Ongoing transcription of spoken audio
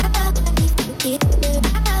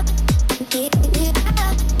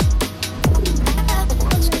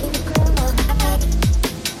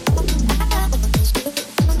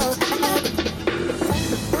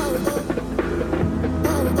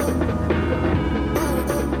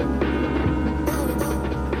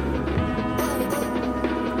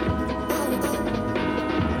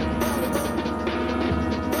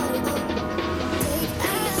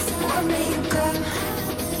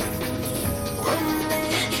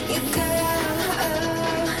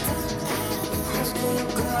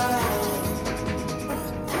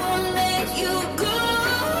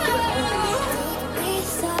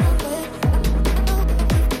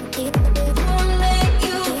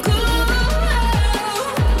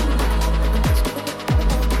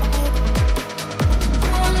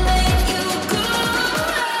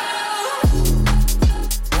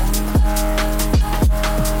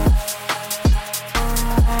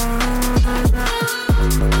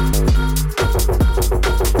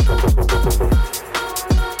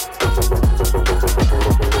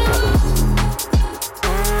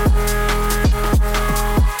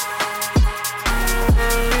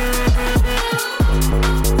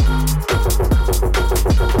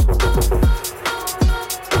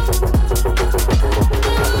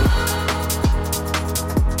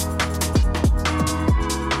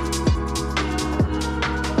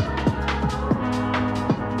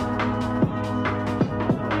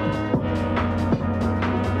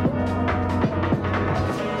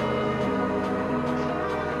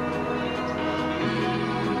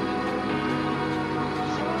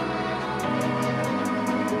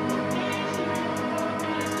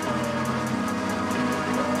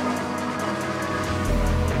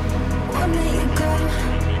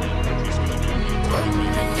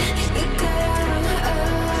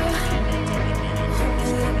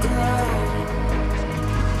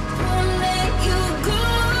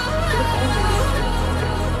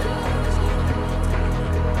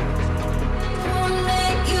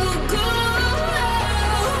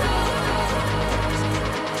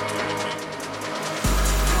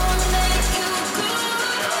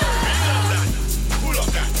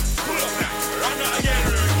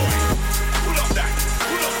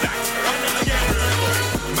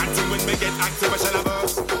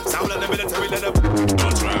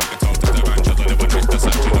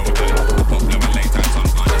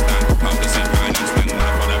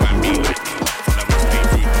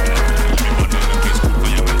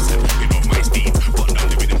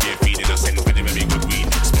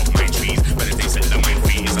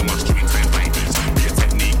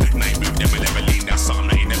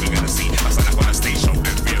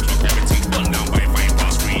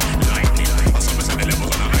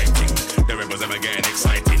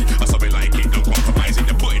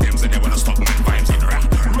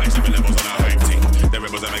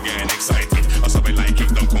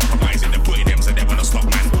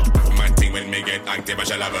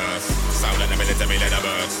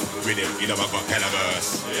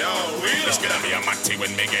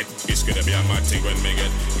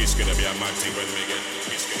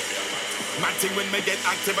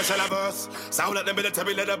Sound like the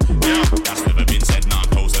military let up. Yeah, that's never been said, nah.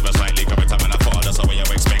 Close ever slightly. Coming time when I father, so what you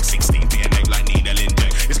expect? 16 DNA like needle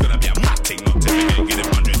inject. It's gonna be a mad thing, not to be get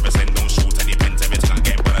it 100%. Don't shoot any pens if it's not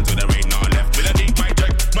get better to the rain or left. Will I need my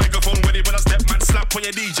jack? Microphone ready when I step, man. Slap on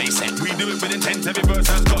your DJ set. We do it with intent. Every verse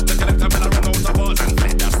has got the connector when I run out of bars and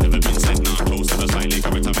fled. That's never been said, nah. Close ever slightly.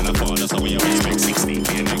 Coming time when I father, so what you expect? 16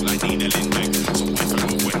 DNA like needle inject. So if I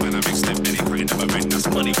move when I big step, any kind of event, that's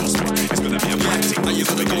money for spend. It's gonna be a mad thing. Are you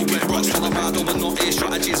gonna go get rocks for the battle, but not air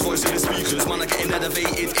strategies, voice in the speakers. Man, are getting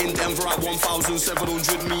elevated in Denver at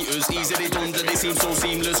 1,700 meters. Easily done, that they seem so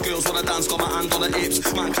seamless. Girls wanna dance, got my hand on the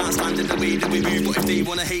hips. Man can't stand it the way that we move, but if they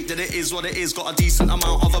wanna hate, that it is what it is. Got a decent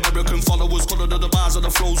amount of American followers, colored of the bars of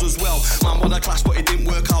the flows as well. Man wanna clash, but it didn't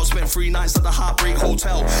work out. Spent 3 nights at the Heartbreak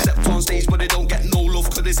Hotel. Stepped on stage, but they don't get no love,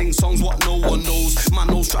 cause they sing songs what no one knows. Man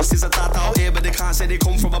knows trust is a dad out here, but they can't say they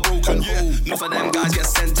come from a broken home. Enough of them guys get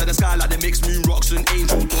sent to the sky like they mix moon rocks and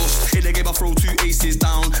angel dust. In the game I throw 2 aces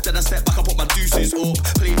down, then I step back, I put my deuces up.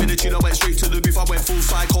 Played with the tune, I went straight to the booth, I went full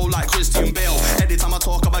psycho like Christian Bale. Anytime I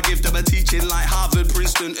talk, I give them a teaching like Harvard,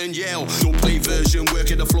 Princeton and Yale. Don't play version,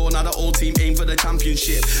 working the floor, now the whole team aim for the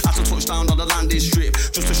championship. Had to touch down on the landing strip,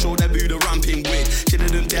 just to show them who the ramping with.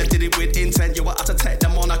 Killing them dead, did it with intent, yo, I had to take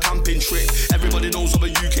them on a camping trip. Everybody knows I'm a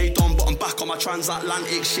UK don, but I'm back on my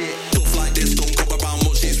transatlantic shit. Stuff like this don't come around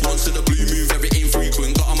much, it's once to the blue move, very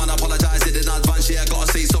infrequent. Got a man apologise in advance, yeah, I gotta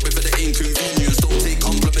say sorry for the inconvenience. Don't take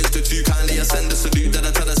compliments too kindly, I send a salute, then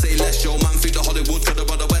I tell her say less. Yo, man, through the Hollywood to the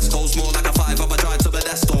brother West Coast, more like a 5 up, I drive to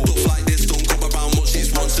Modesto. Stuff like this don't come around much,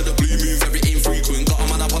 it's once to the blue move, very infrequent. Got a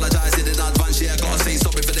man apologise in advance,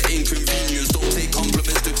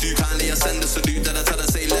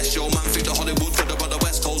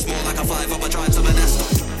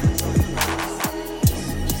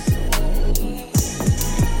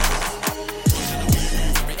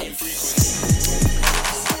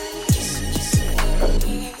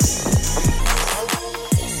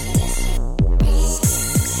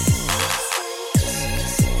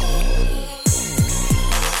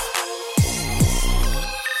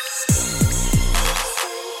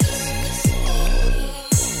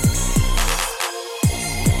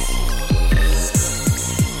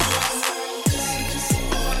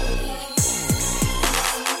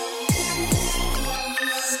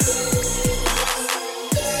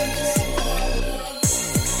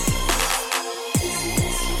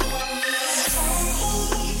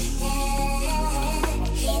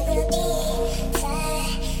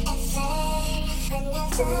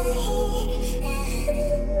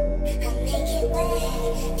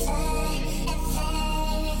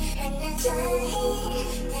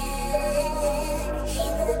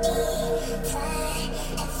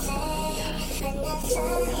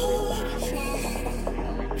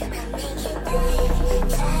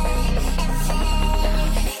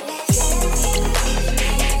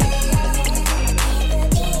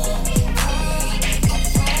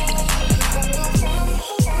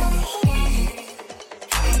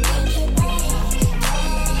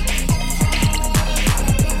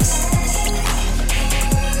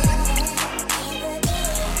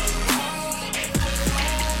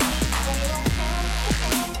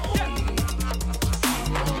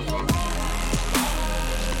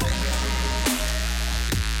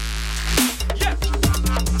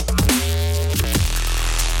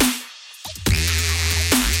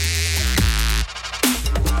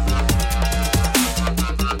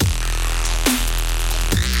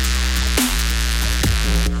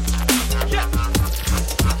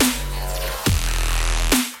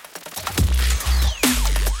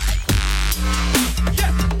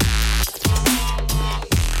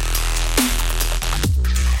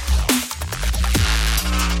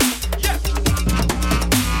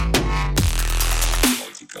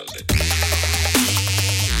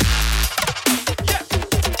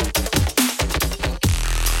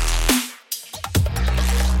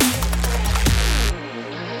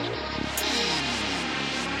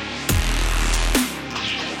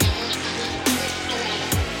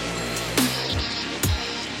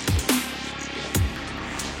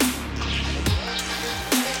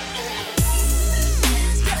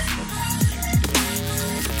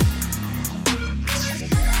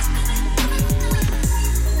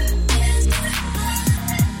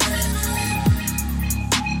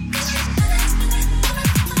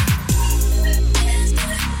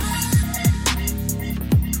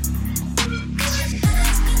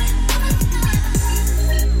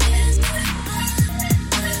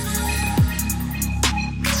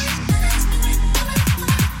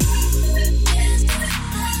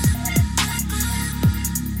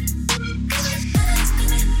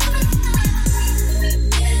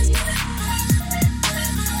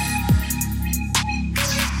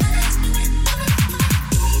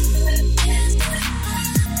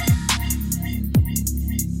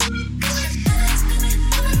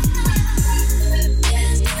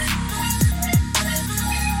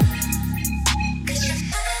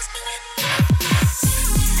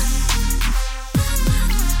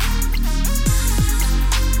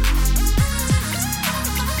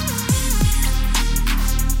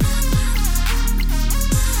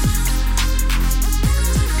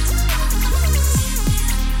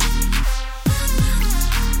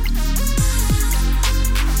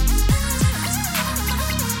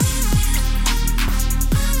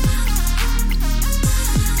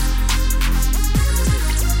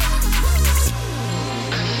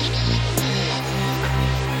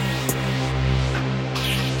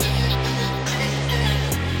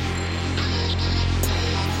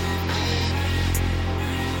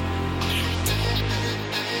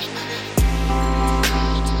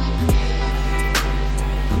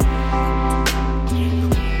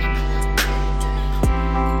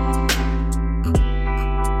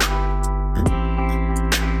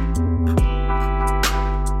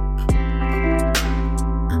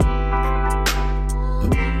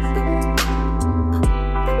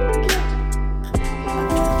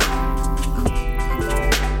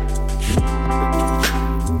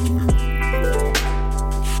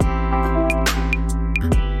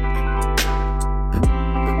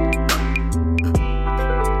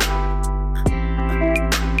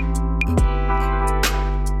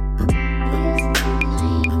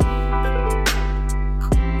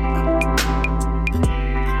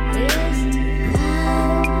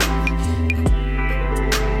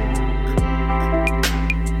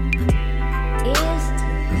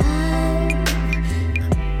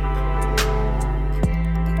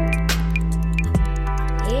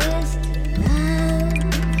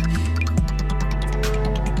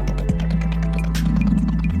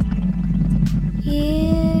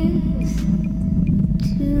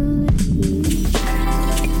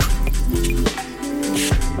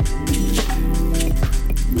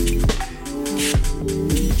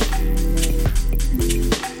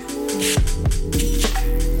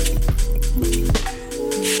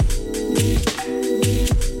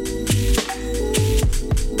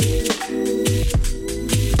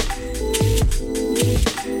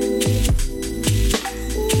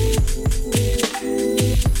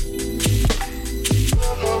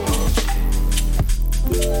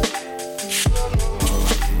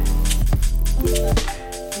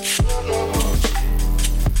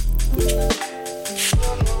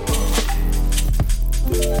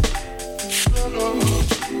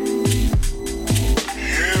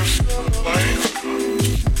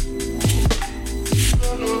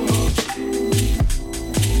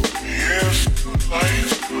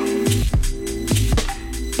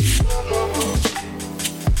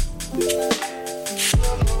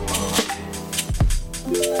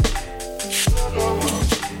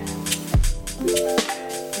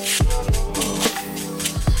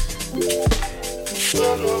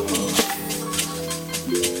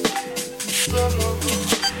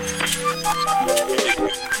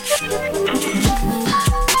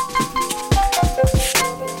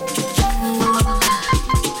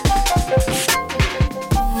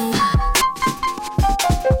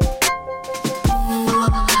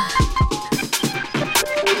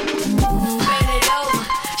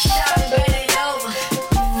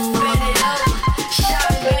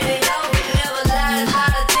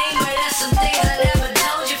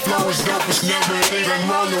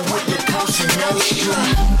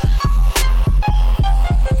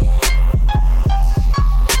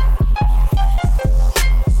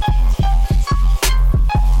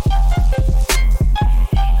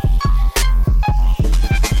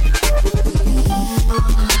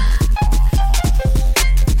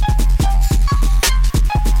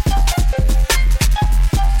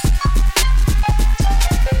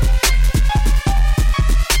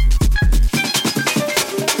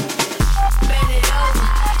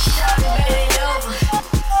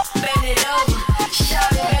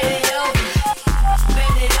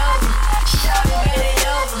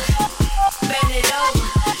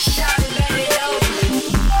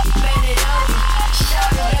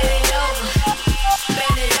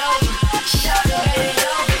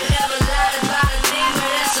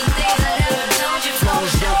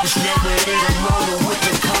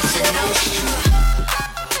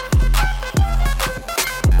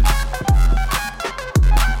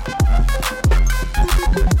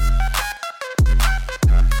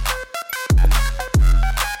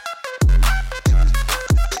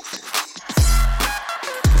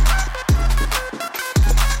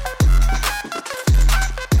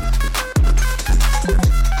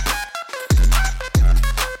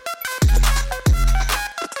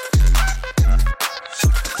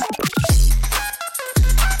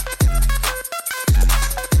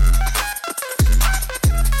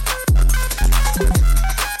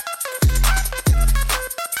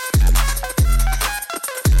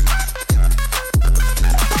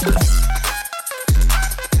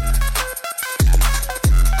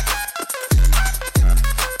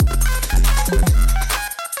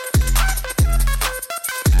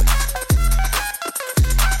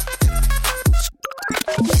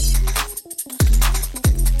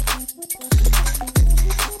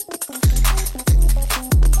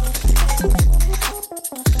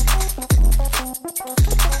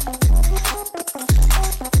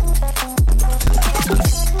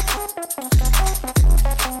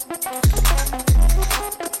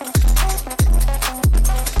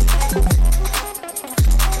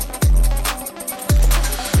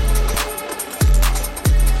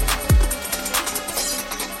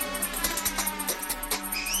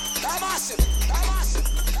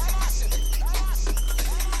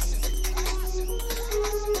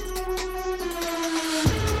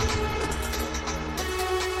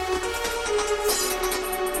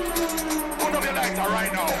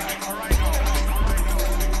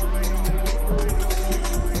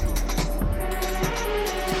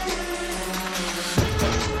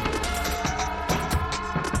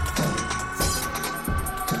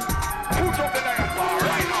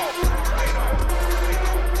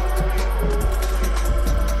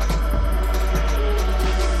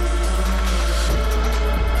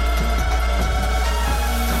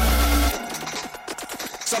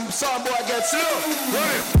 Some boy get slow.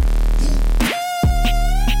 Right.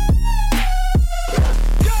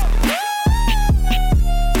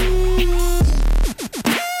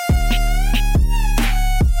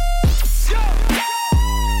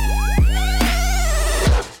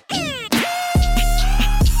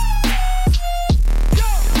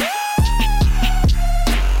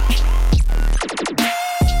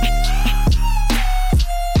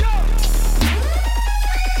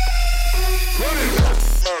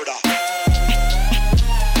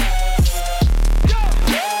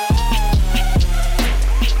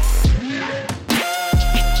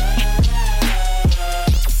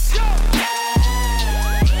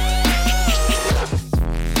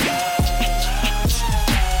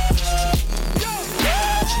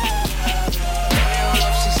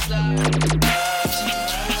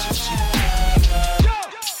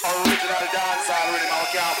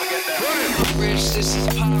 This is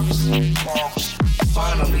piracy.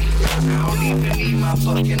 Finally, I don't even need my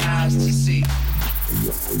fucking eyes to see.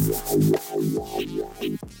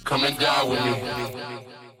 Come and die with me.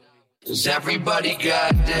 Cause everybody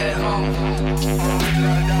got their home.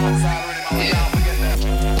 Yeah.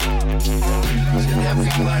 Cause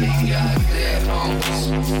everybody got their homes.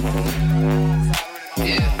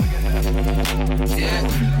 Yeah. Yeah.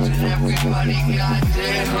 Cause everybody got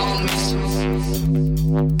their homies.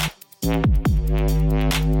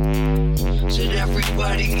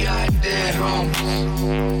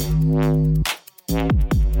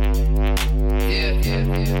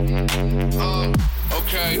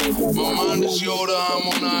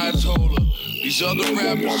 These other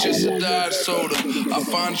rappers just a diet soda. I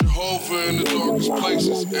find Jehovah in the darkest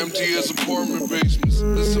places, empty as apartment basements.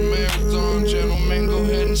 Listen, marathon gentlemen, go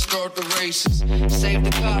ahead and start the races. Save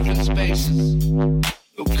the coffin spaces.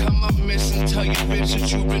 You'll come up missing, tell your bitch that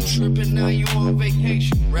you've been tripping, now you on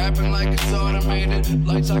vacation. Rapping like it's automated,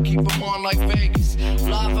 lights I keep them on like Vegas.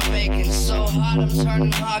 Lava making so hot I'm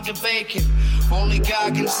turning hog to bacon. Only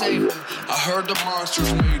God can save them, I heard the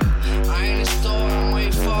monsters made them. I ain't in store, I'm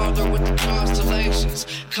way farther with the constellations.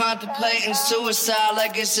 Contemplating suicide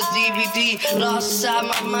like it's a DVD. Lost inside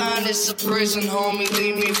my mind, it's a prison, homie,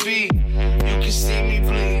 leave me be. You can see me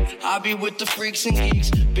bleed, I be with the freaks and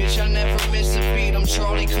geeks. Bitch, I never miss a beat, I'm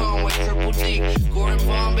Charlie Conway, Triple D. Gordon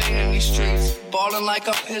Bombay in these streets, ballin' like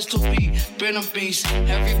a pistol beat. Been a beast,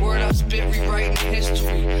 every word I spit rewriting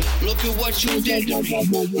history. Look at what you did to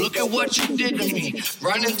me, look at what you did to me.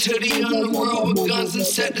 Run into the underworld with guns and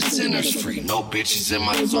set the sinners free. No bitches in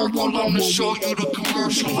my circle, I'm to show you the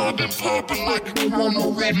commercial. I've been popping like a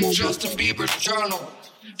kernel, reading Justin Bieber's journal.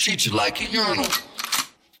 Treat you like a urinal.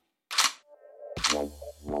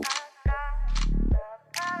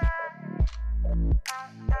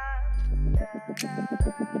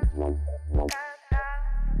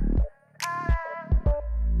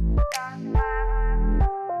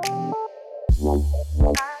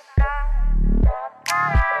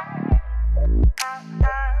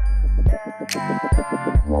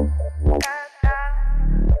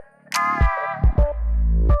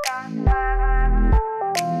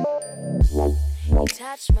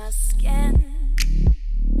 Touch my skin,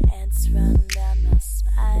 ants run down my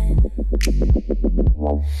spine.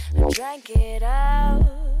 I drank it out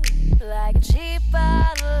like a cheap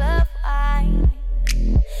bottle of wine.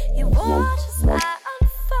 You watch as I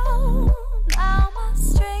unfold, now my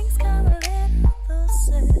strings come a little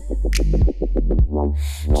looser.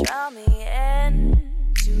 Draw me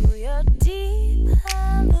into your deep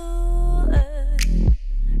allure.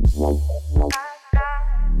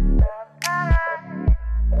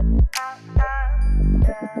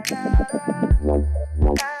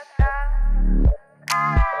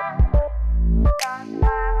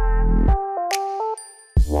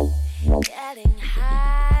 Getting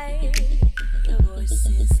high, your voice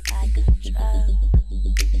is like a drug.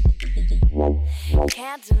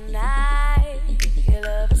 Can't deny your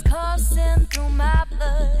love is coursing through my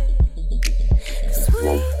blood. The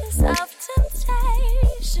sweetness of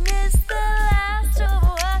temptation is the last of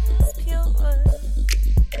what is pure.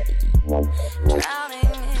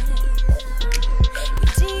 Drowning in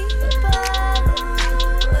deeper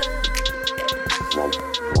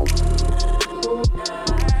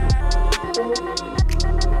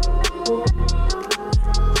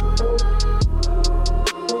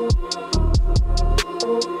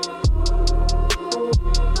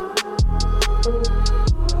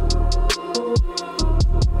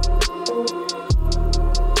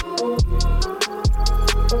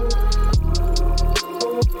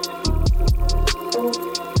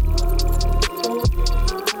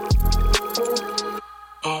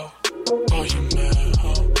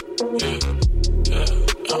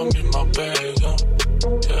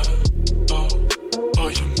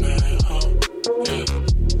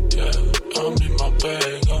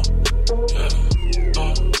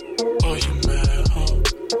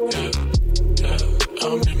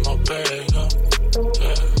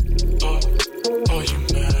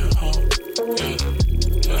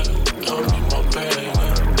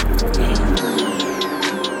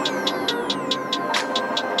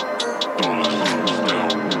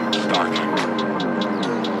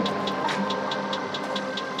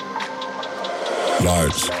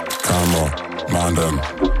Lights, camera, mind them.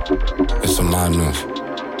 It's a madness.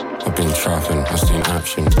 I've been trapping, I've seen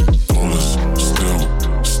action. Dollars, still,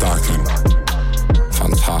 stacking.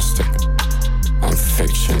 Fantastic. I'm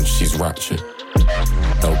fiction, she's ratchet.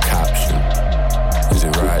 No caption. Is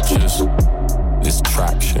it righteous? This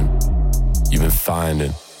traction. You've been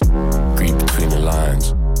finding. Read between the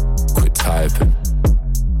lines. Quit typing.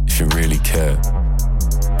 If you really care,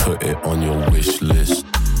 put it on your wish list.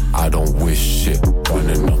 I don't wish shit,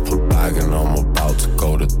 running up a bag and I'm about to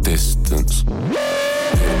go the distance.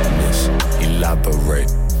 Witness,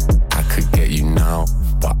 elaborate. I could get you now,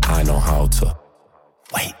 but I know how to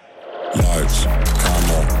wait. Lights,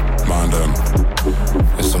 camera, mind them.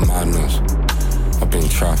 It's a madness. I've been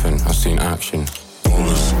trapping, I've seen action.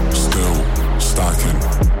 Dollars, still, stacking.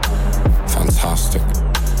 Fantastic.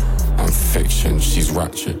 I'm fiction, she's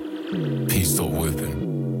ratchet. Pistol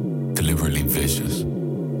whipping, deliberately vicious.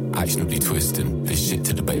 Actionably twisting, this shit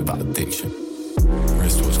to debate about addiction.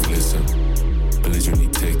 Wristwatch glisten, belligerently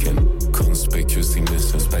ticking. Conspicuously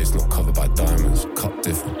missing, space not covered by diamonds, cut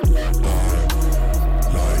different.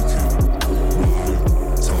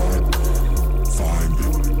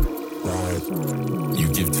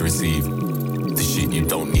 receive the shit you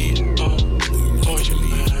don't need.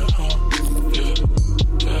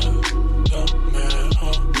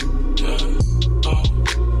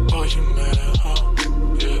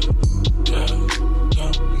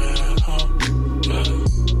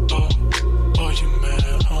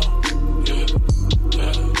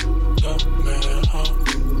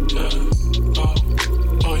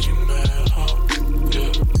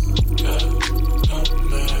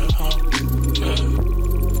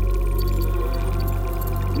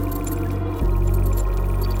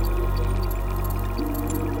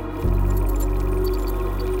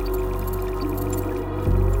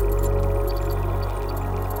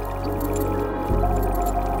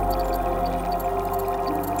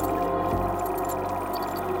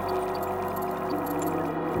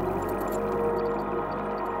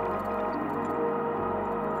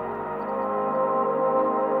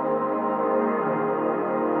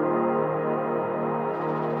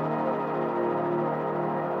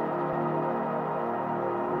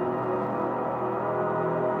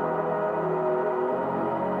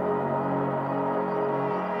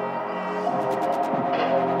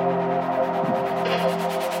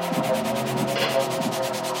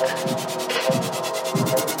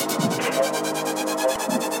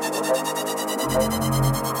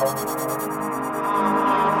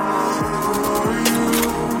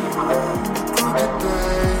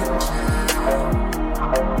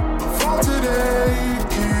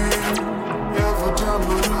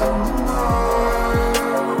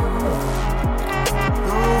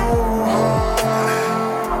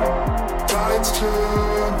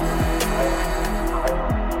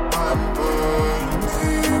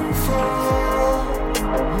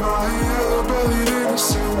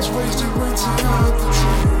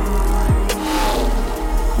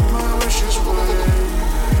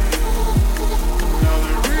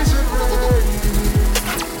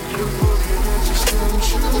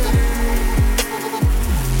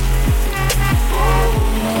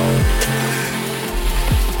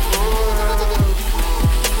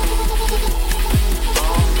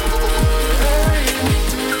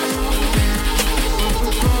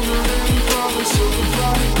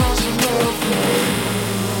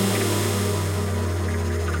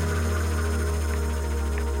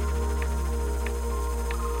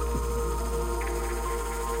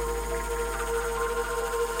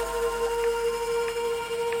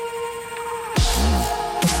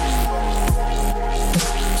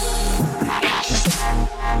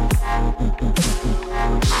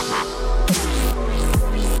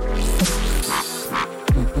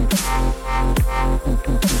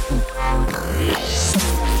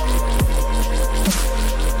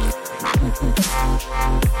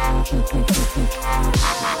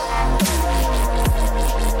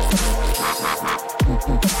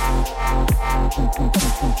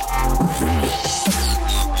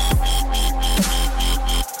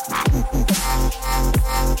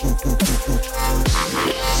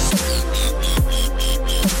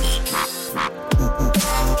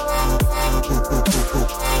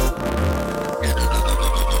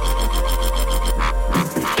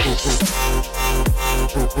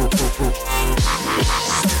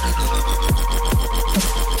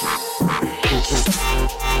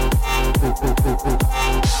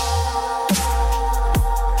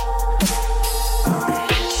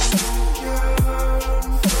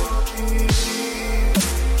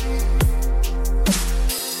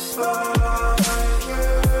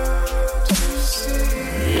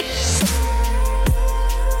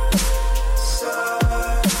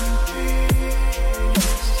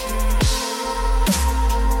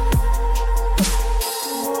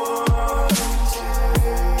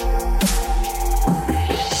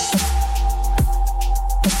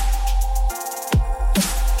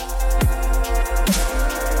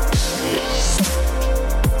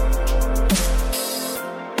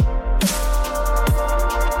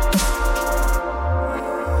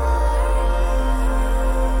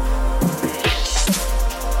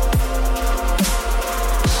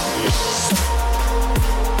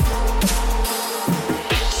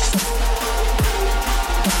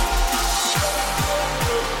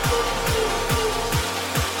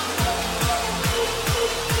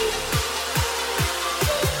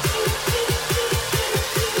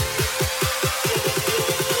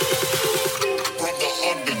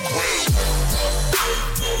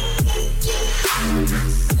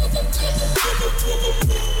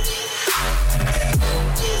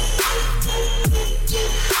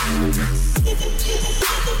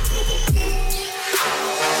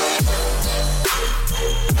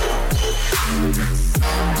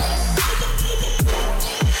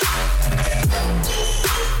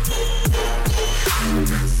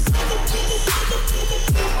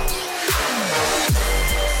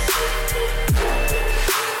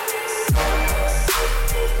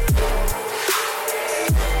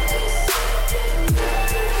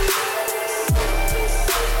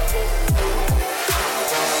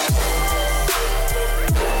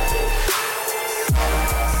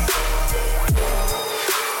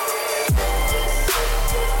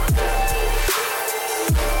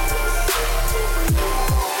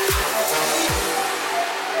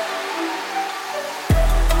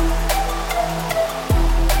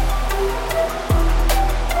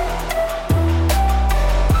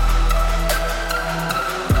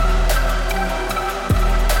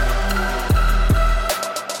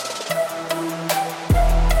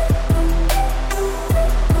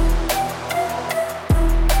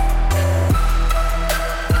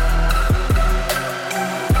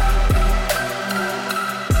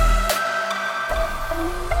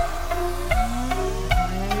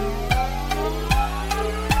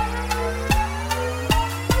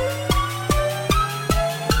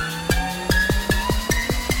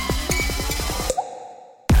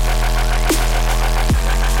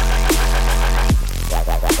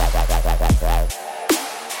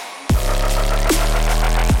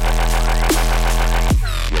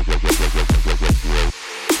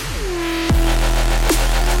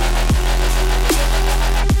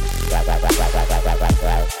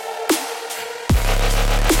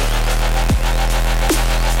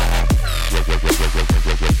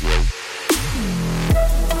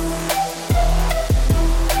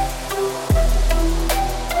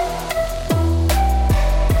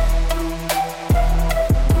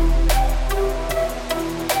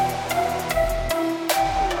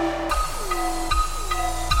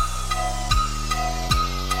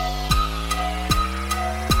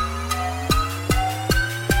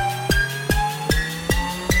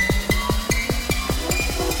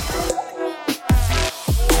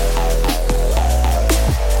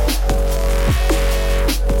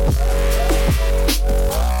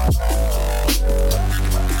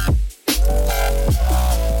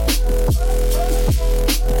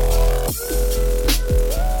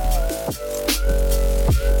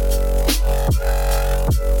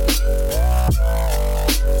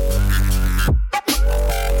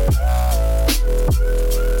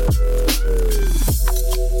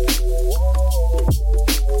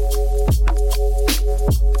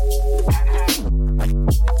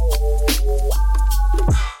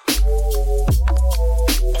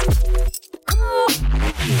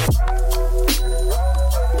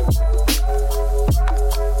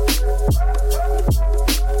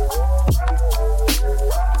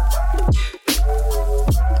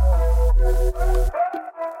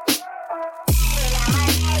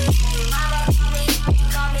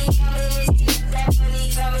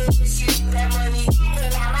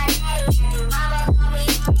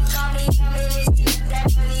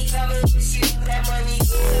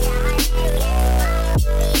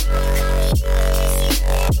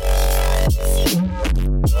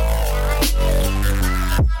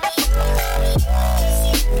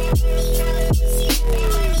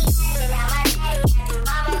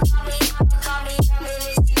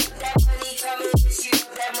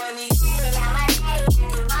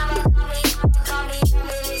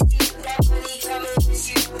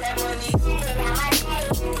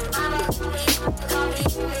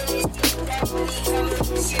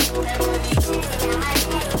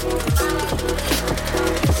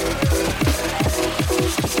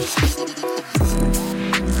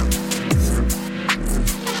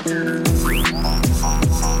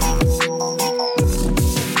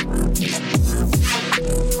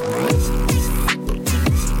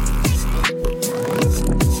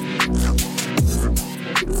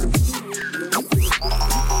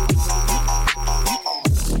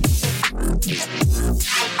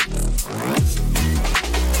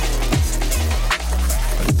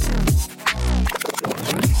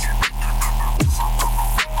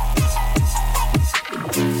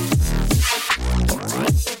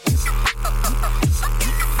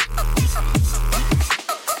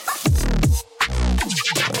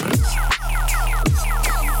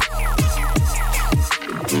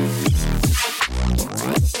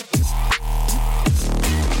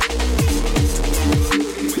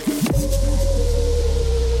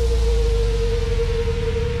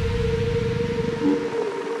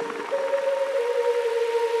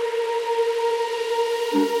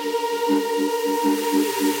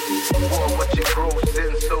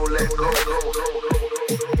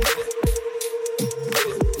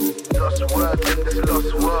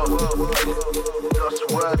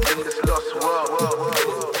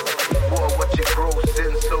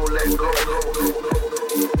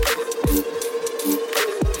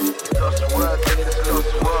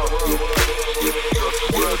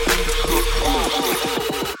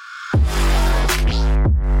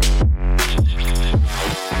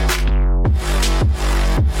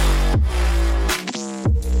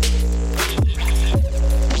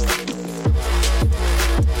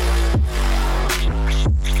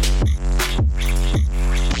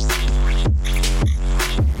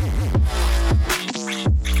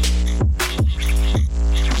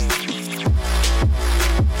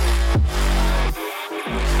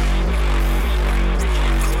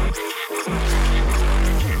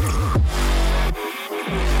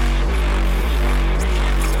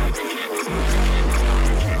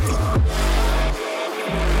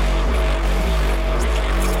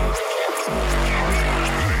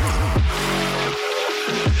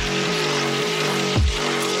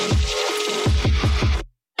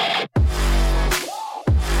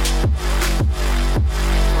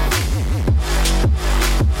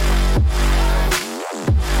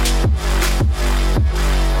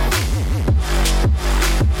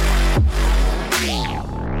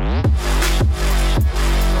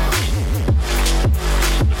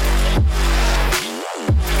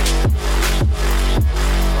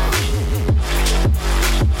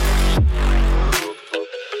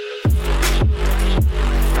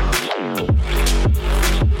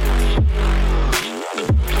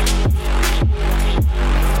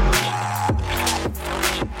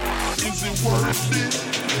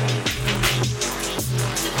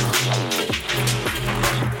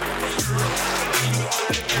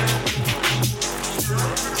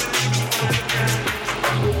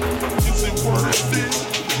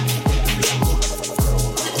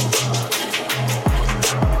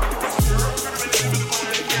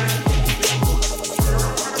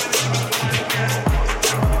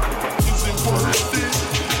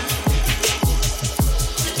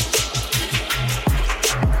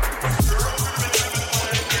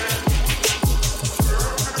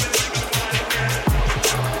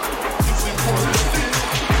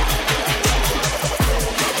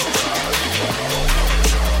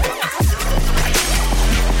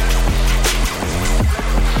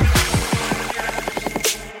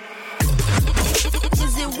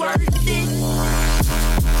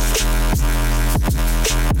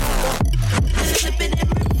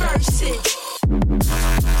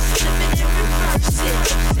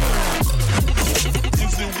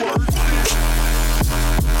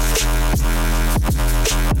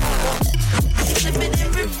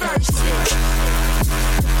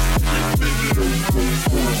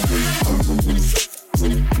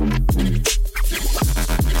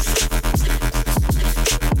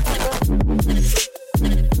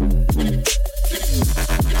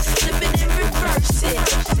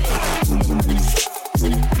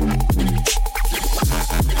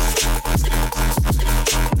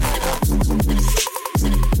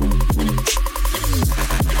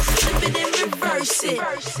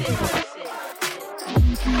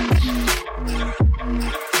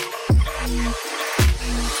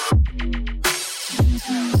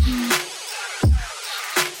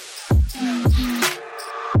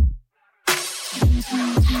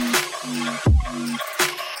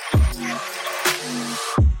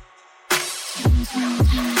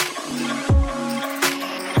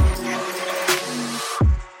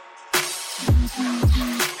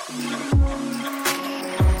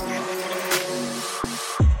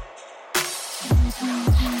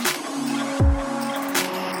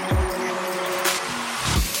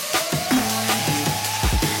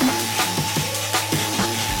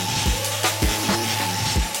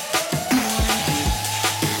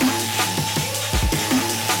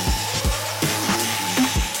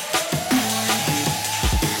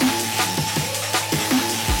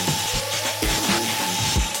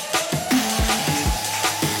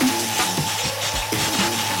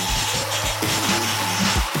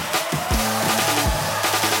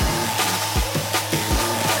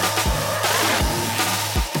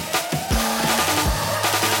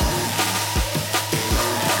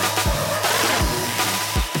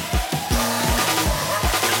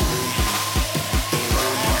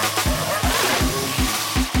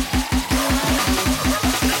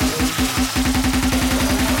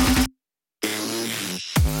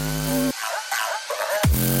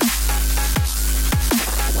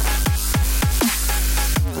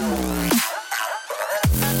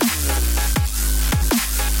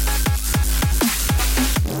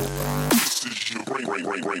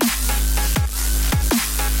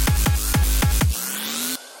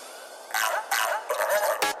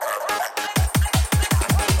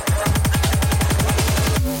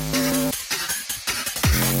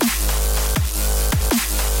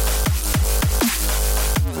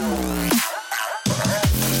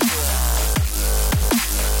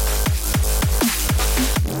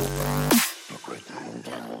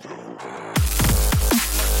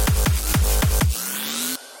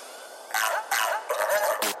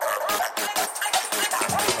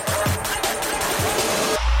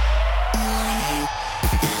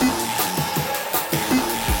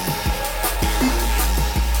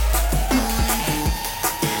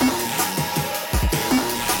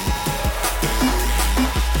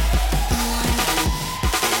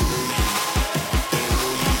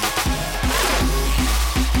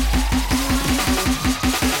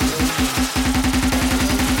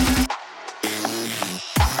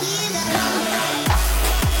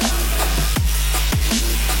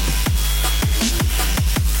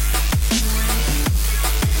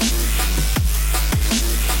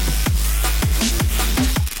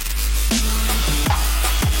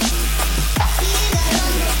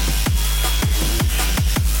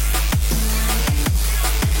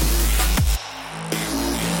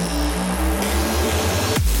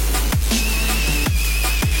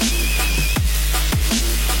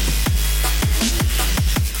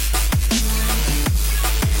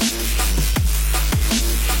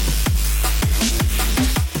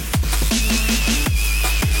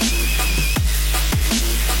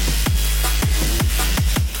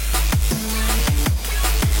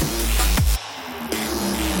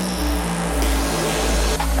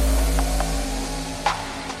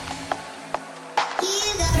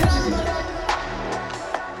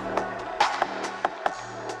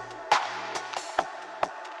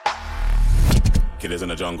 Killers in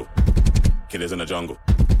the jungle. Killers in the jungle.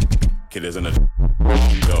 Killers in the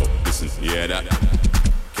yo, listen, yeah that.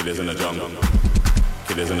 Killers in the jungle.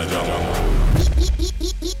 Killers in the jungle.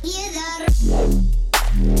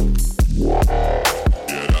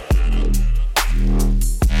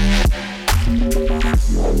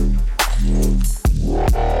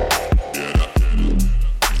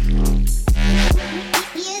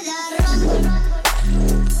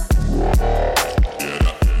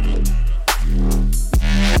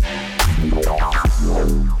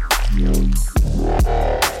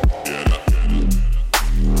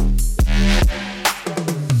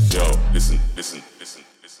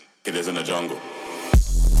 Killers in the jungle.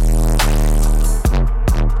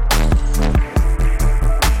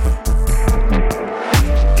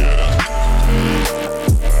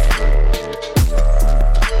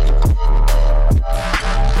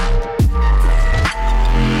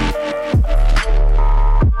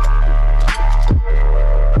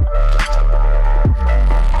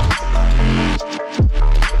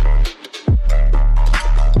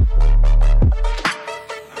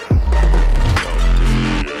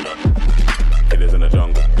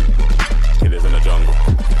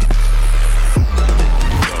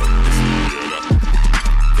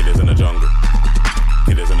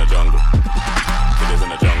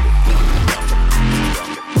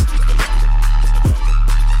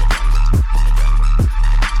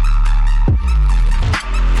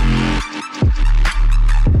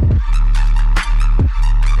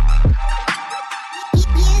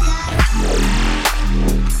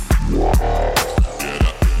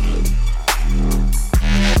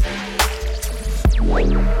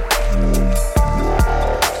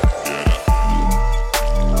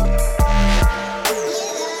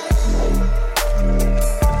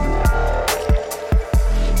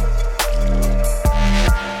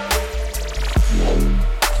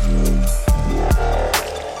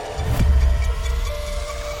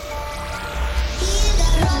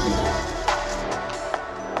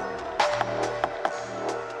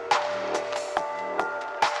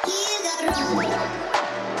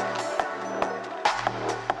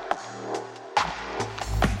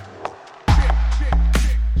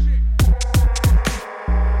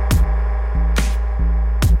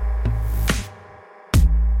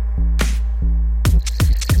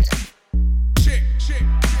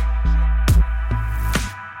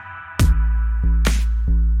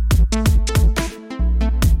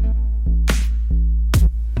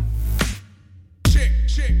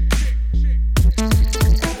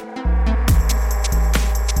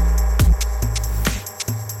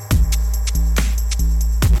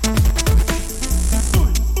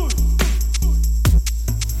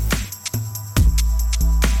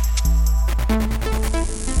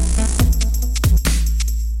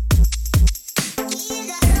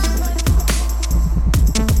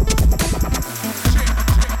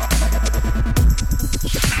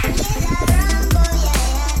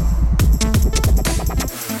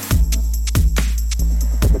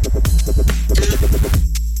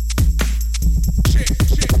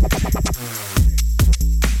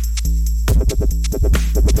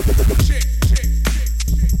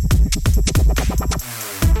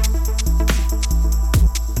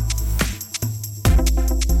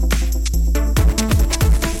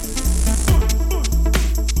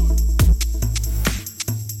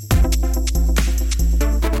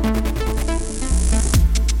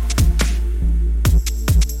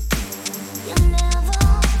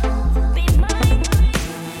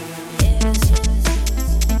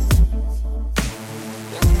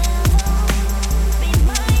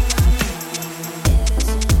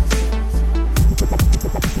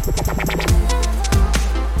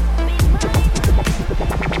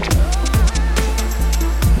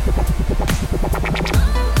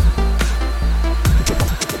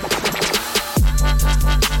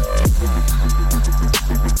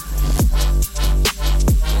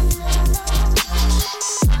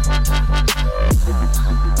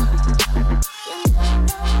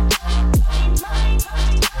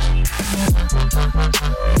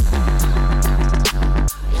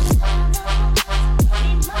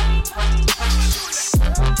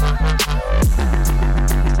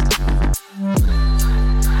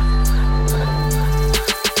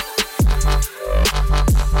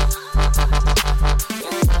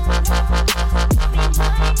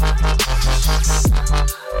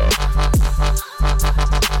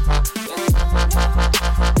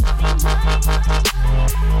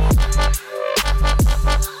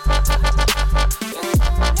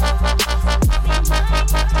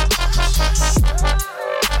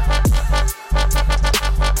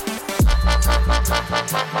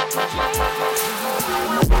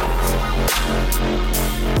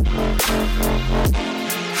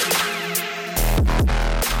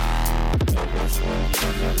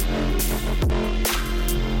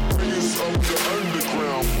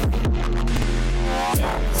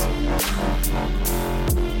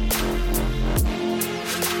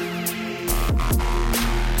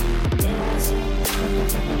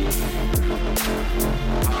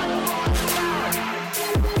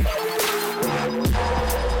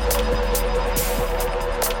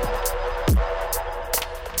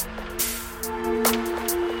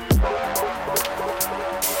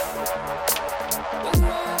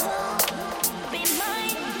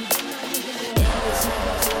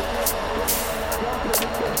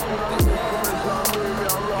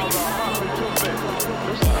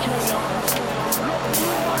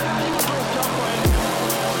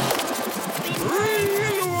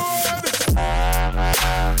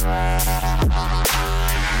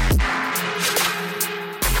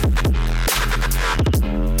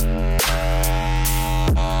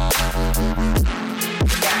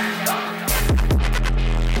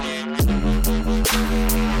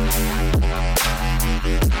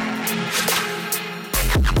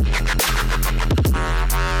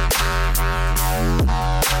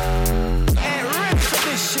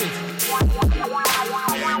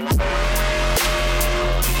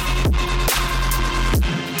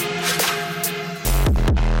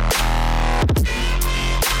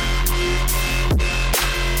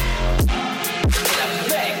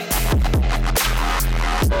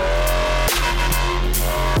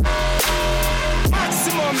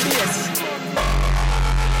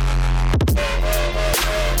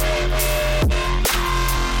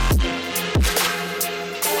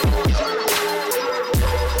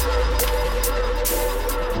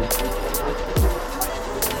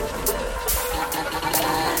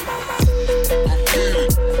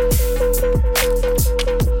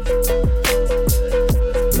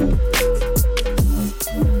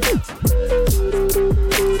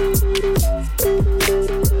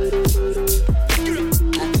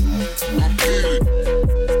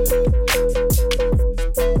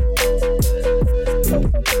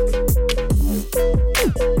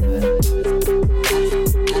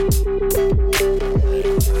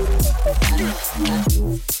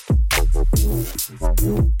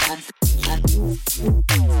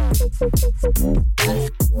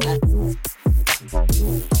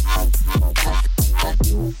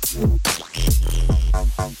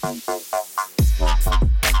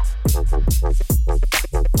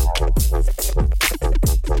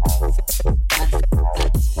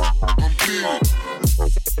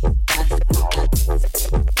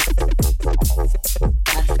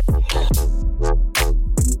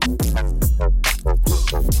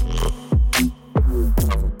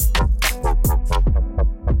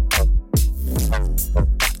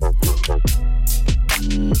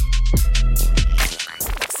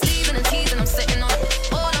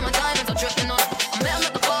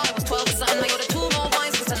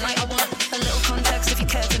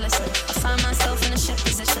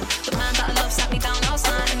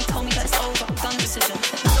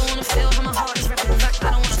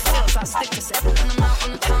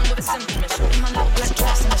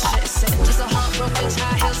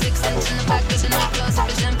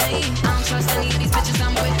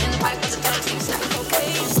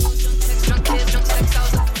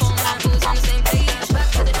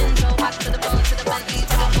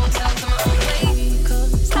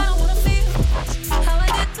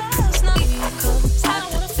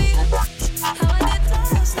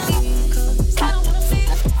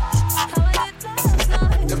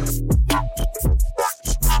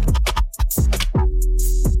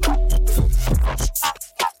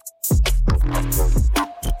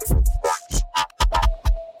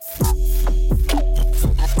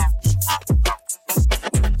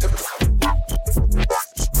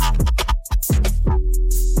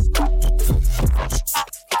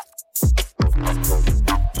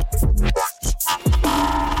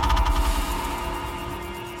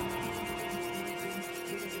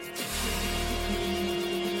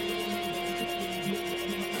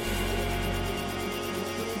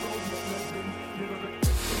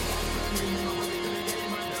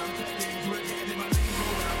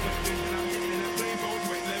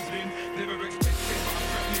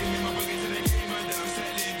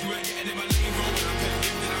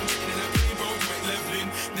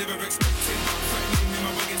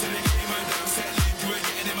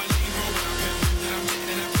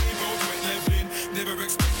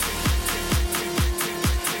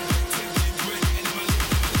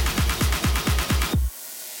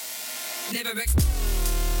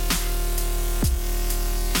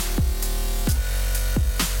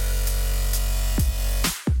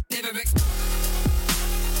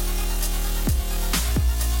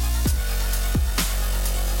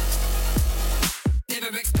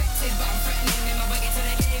 Never expected, but I'm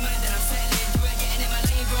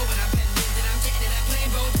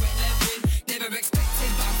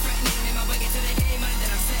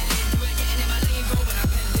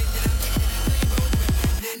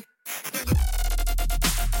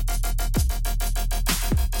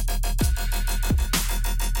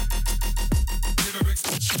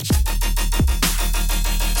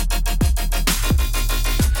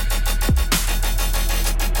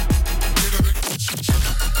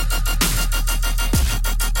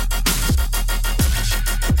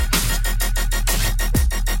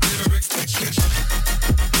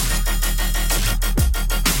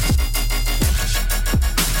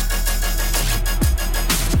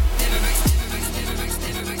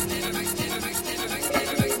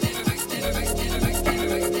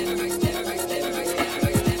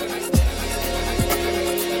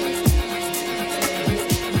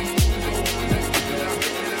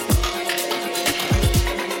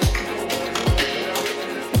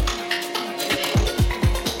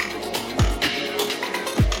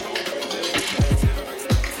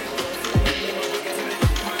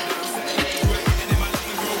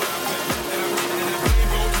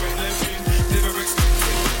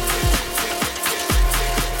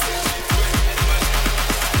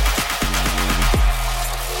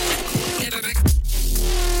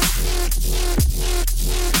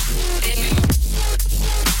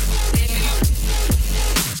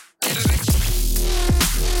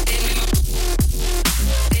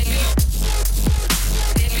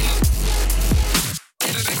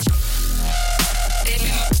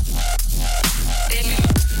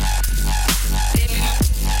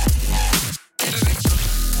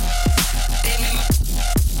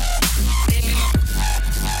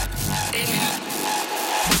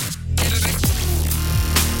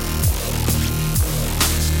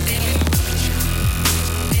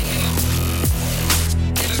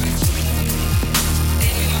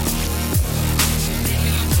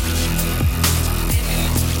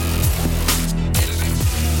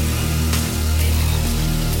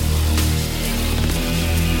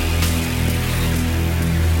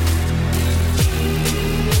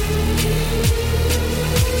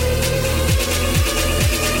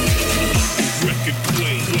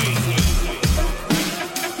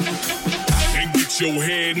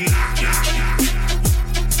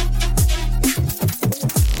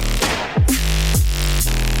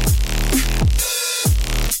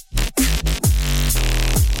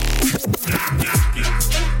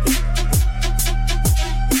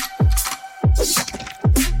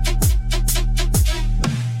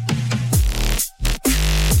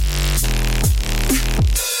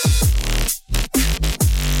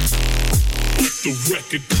the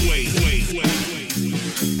record play.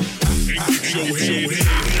 And get your head.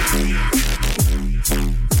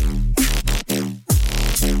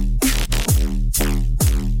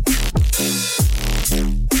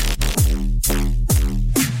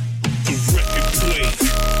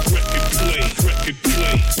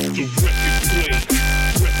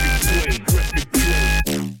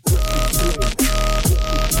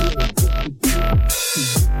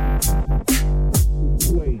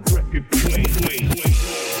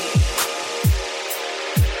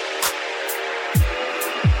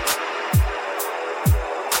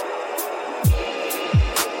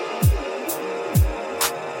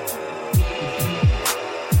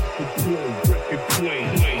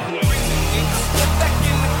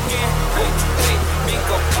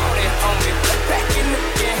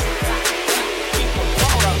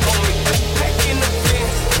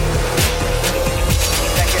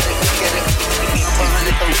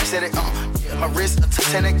 My wrist a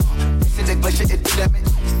Titanic. See the glacier, it do that.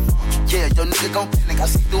 Yeah, your nigga gon' panic. I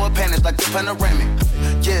see through a panic like the panoramic.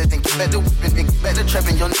 Yeah, then get back to whipping, then get back to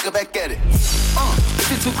trapping. Your nigga back at it.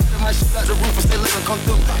 If it's too quick, my shit out the roof and say, let him come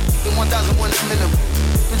through. The 1,000 one I'm in the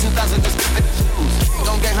the 2,000 just spit the shoes. We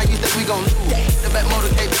gon' gang how you think we gon' lose. The back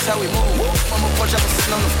motorcade, that's how we move. Mama Porsche, I'm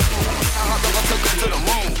sitting on the floor. I hop up, I took her to the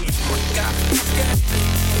moon.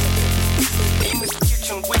 In this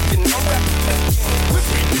kitchen, whipping, I'm rapping.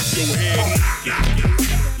 Whipping your head.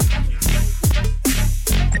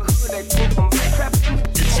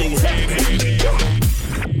 Get your head.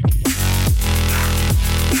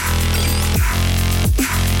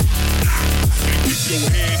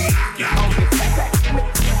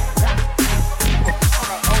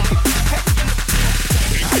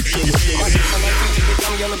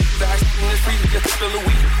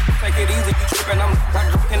 Take it easy, you trippin', I'm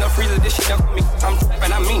in the freezer, this shit up me. I'm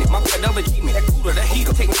trippin', I mean it, my blood double G me. That cooler, that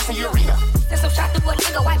heater, take me to urethra. That's some shot through a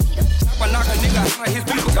nigga, white Peter. I knock a nigga out his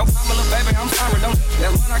people. Don't I'm a little baby, I'm sorry, don't.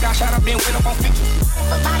 That when I got shot, I been went up on features.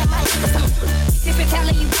 But bottom my nigga, if you're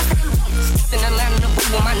telling you, in the land of the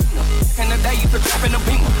boom with my nigga. Back in the day, you could trap in the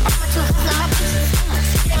beamer. I'm too hustler, my bitch.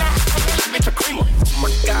 Bitch, a creamer. Oh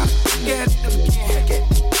my God, yeah, again.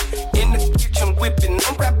 In the kitchen, whipping,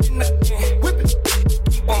 I'm rapping again. Whipping.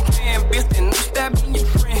 Keep on playing, bitch, and I'm stabbing your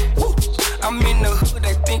friend. Woo. I'm in the hood,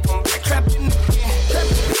 they think I'm back trapping again.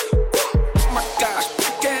 Oh my gosh,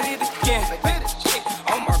 look at it again.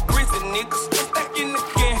 On my grizzly niggas, stacking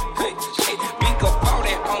again. Hey, big up all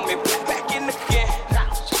that on me, back in again.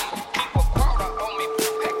 Keep a powder on me,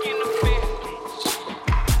 back in the bed.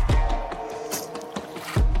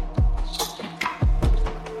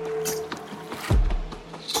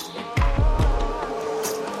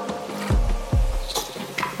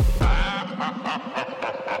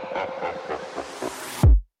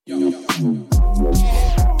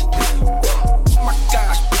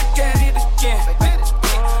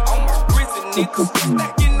 Niggas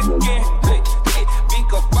back in again. Hey,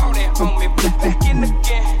 big up all that on me, back in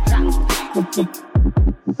again.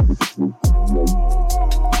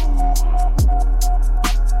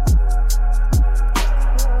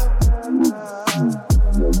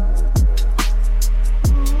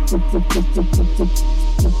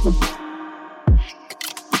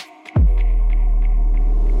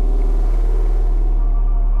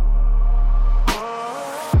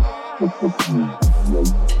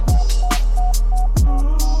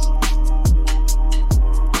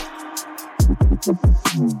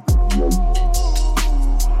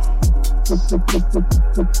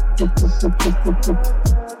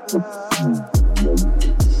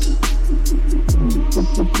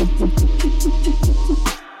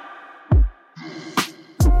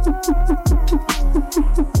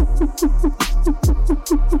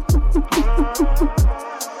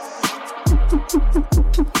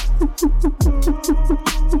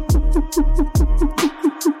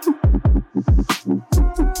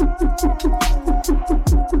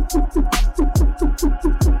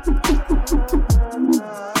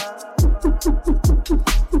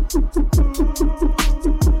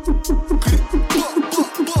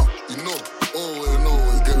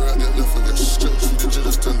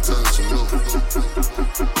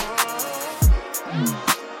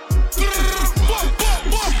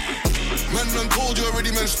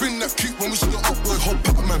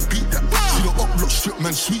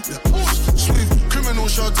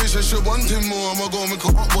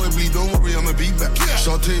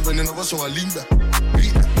 So I lean back.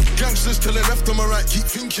 Gangsters till the left on my right, keep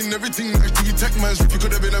thinking everything nice. Do you tech man? If you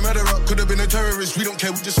could have been a murderer, could have been a terrorist. We don't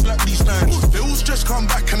care, we just slap these lines. They all stress come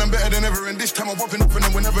back and I'm better than ever. And this time I'm popping up and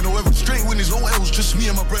then whenever, no ever. Straight winners, no L's, just me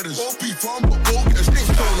and my brothers. All people, I'm but go getters. They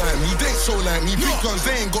don't like me, they soul like me. Big guns,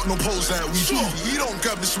 they ain't got no pose like we. He don't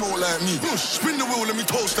grab the smoke like me. Spin the wheel, let me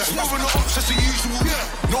toast that. Moving the ups, that's the usual.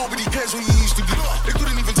 Nobody cares what you used to do. They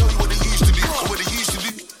couldn't even tell you what they used to do. What they used to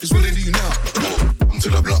do is what they do now.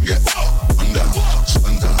 Until the block get under.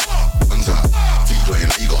 Feet like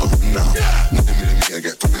you gotta run now. Nothing really me, I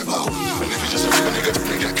get talking about. And if it's just a real nigga,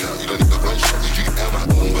 they get clout. You don't need to run shot, you can have my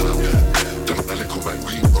own ball. Them a little right,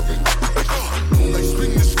 green, orange. Like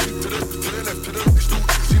swing this feet to the left, to the right. Still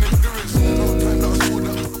seen ignorance. No time that I saw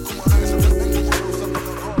that. Look on my eyes, I'm just thinking what else I'm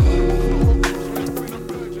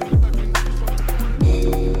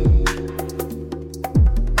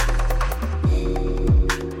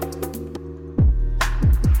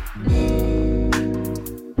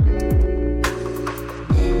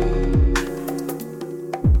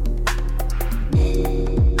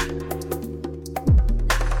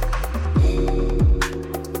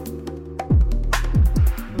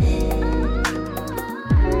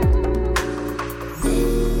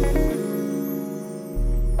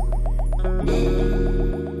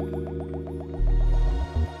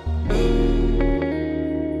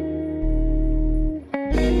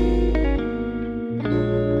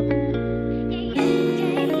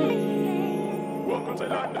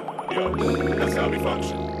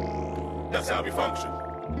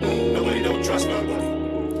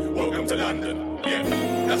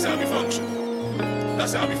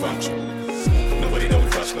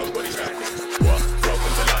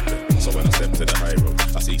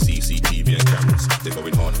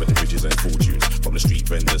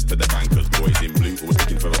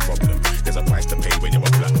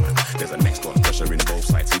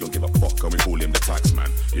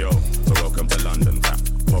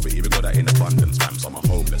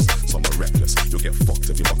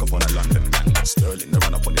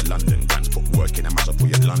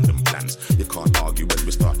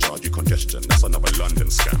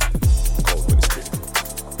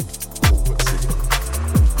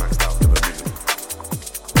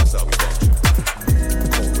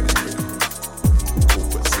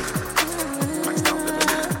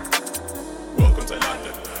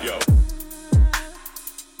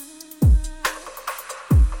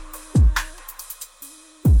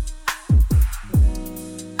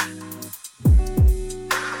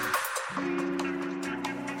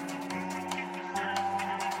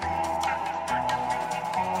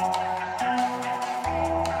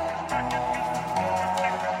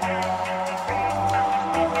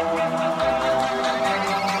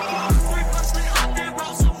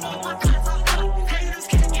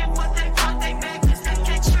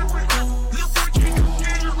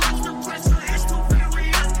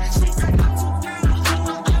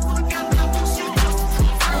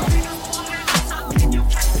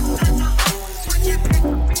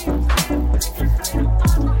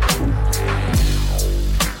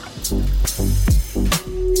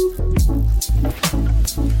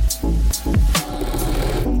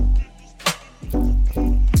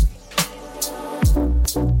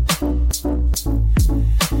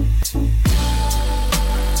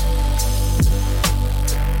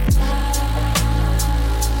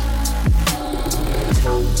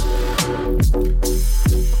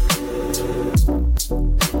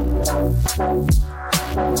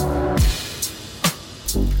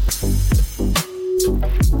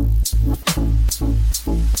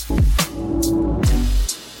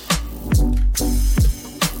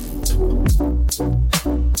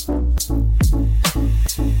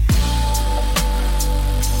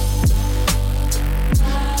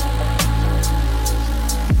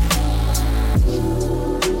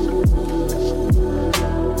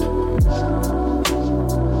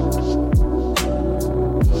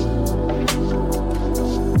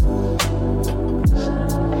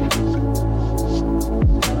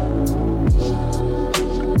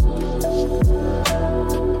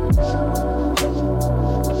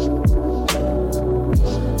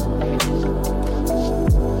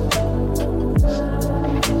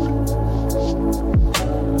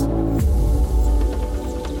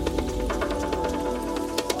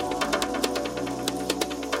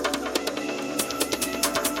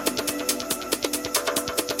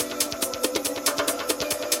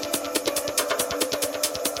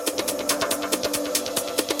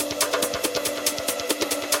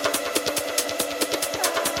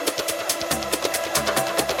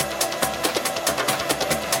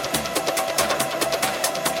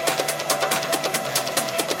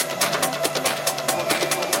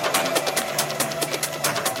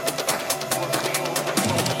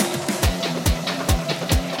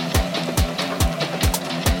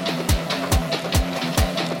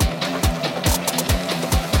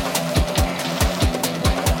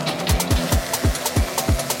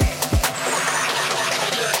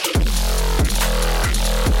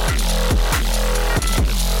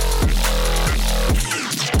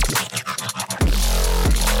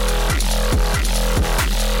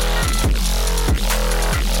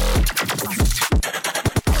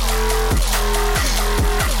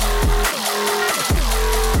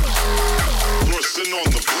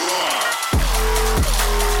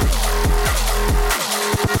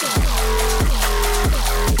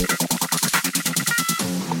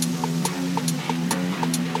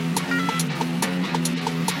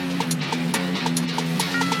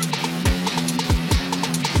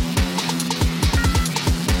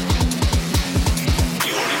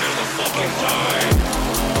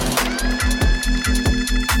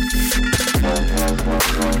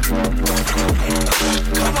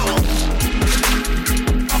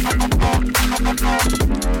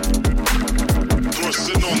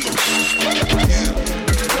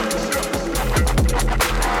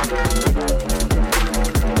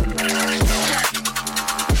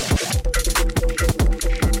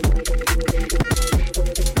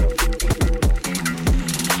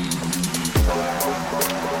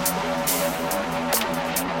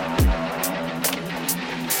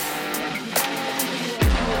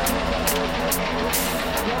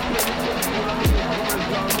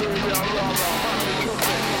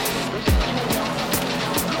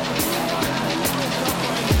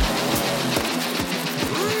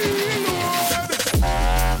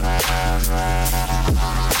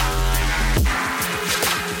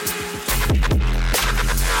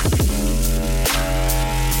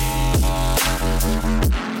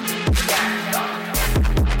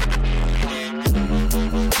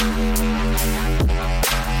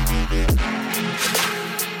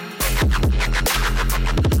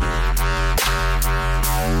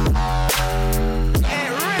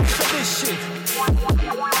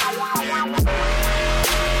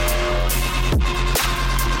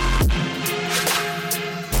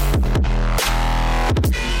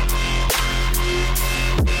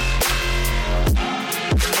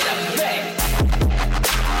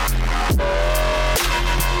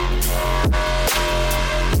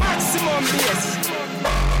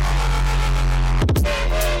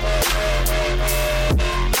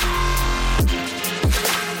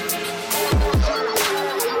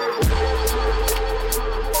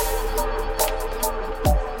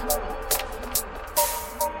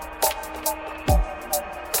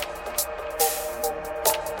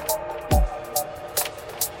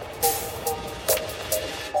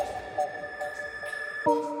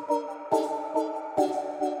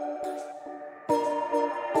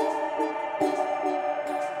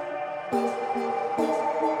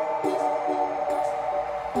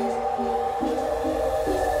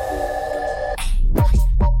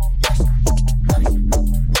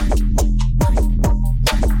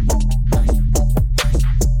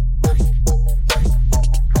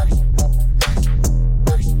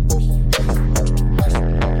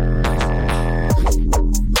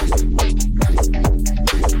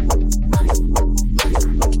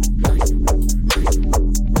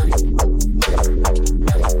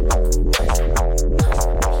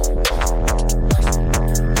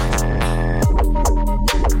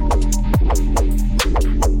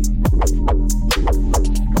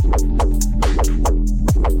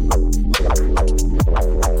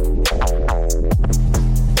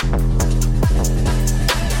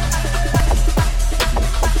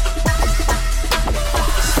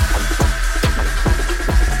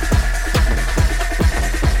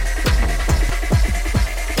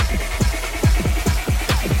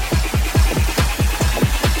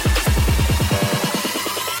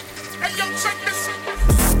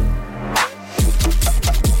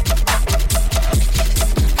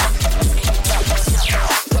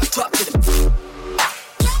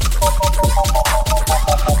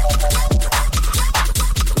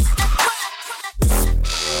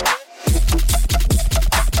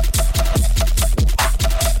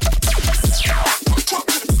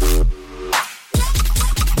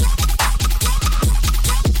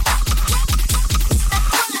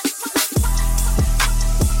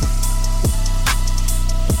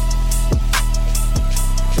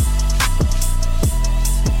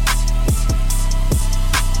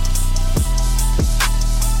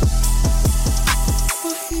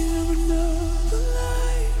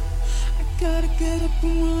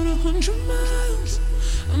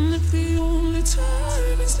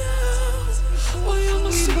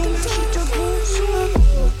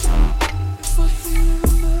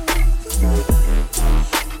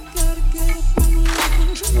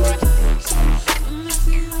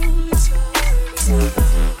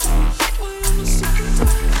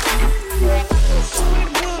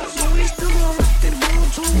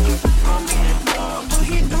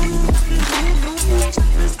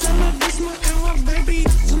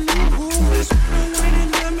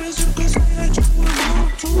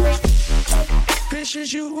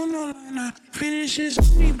Bitches, you on the line now. Finishes on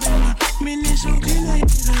me, baby. Minutes, okay, like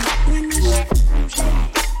that. Witness.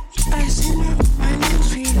 I see now my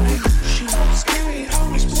news feed like shit. Scary, I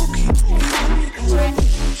was spooky.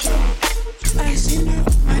 I see now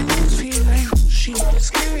my news feed like shit.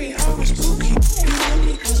 Scary, I was spooky. You know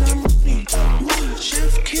me cause I'm moving. Wow,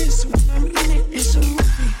 chef kiss when I'm in it. It's a movie.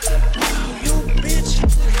 Wow, you bitch.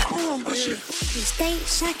 Come on, bitch. Stay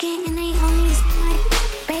shocking and they only smart.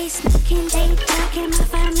 Bass knocking, they talking. My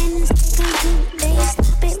 5 minutes they come 2 days.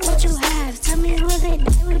 Stop it, what you have? Tell me who they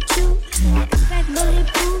die with you. Back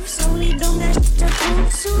bulletproof, so we don't got shit to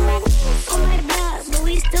prove to. Oh my God, but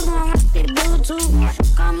we still gon' rock it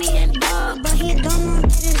Bluetooth. Call me a dog, but he don't know that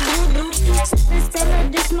it's voodoo. Instead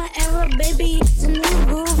of this my era, baby, it's a new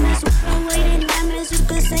groove. Mess with the waiting diamonds, you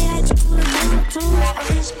could say I just put a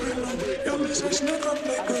Bluetooth. Yo, miss, I snuck up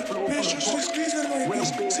like a bitch, you should squeeze it like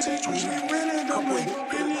this. Citrus, we ran it up like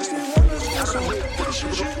pennies, they want us to some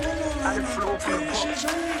bitches, you want to line up. Finishes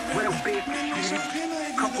on me, baby. Minutes, okay,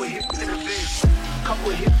 like couple hits to the face,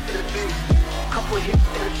 couple hits to the face, couple hits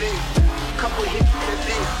to the face, couple hits to the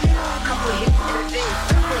face, couple hits to the face, couple hits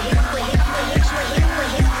to the face,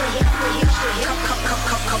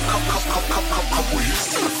 couple hits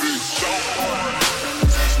to the face.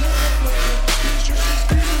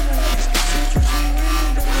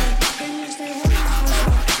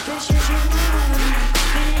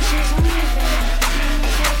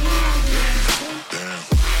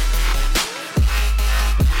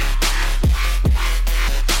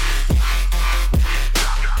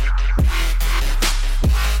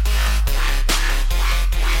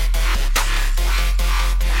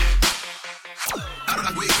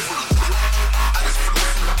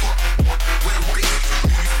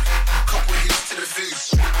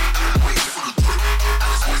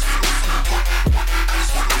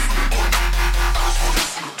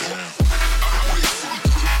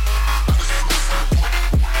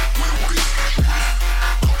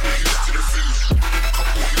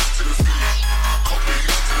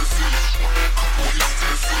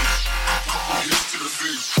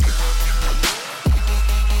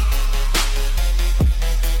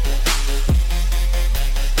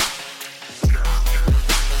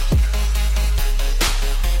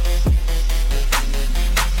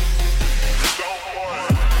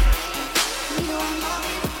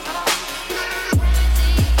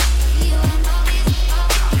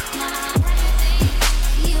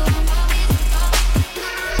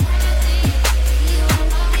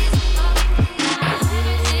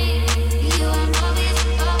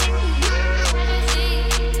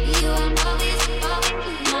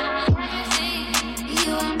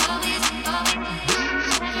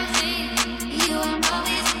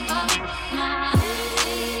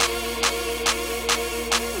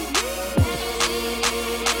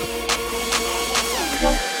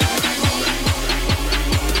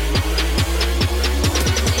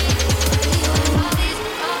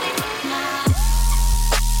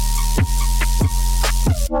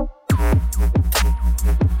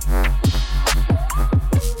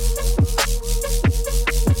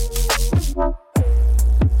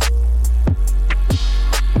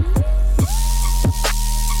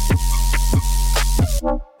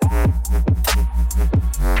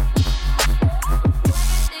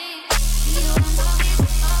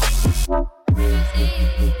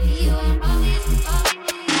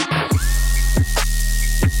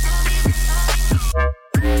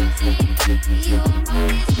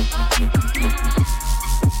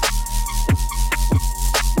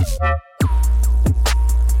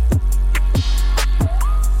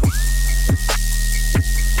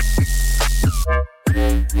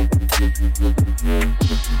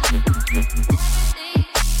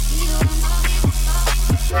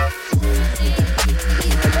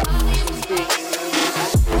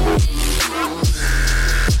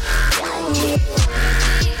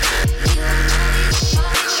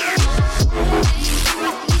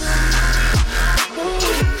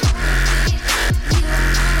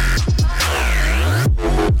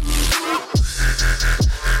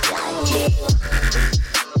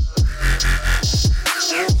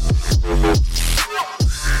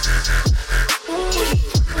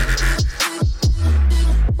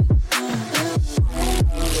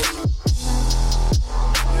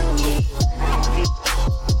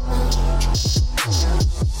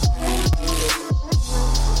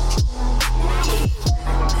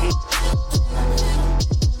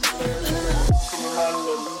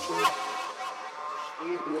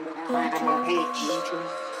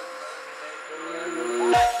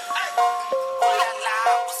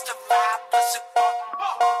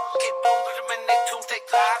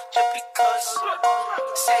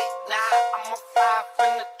 I'm a five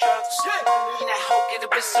from the drugs. Me that hoe get a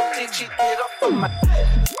bitch some dick, she get off of my.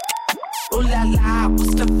 Ooh la la,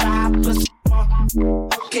 what's the vibe? Pussy fuck.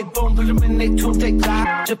 Okay, boom, put them in they tune, they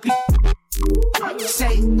glide to be.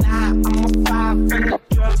 Say nah, I'm a five from the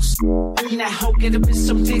drugs. Me that hoe get a bitch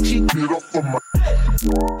some dick, she get off of my.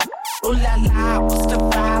 Ooh la la, what's the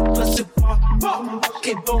vibe? Pussy fuck.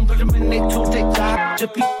 Okay, boom, put them in they tune, they glide to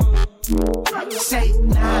be. Say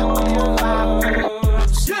nah, I'm a five from the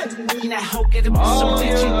drugs. Me that hoe get a bitch some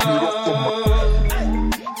dick, she get off of my.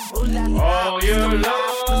 Ooh la la, what's the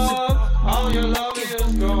vibe? Pussy fuck. All your love is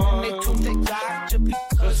gone.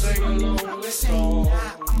 So sing along this song.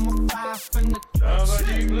 Of a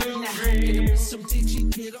deep blue dream.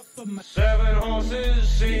 7 horses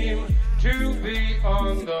seem to be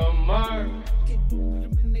on the mark.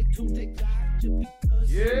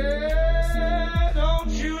 Yeah,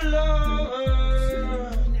 don't you love her?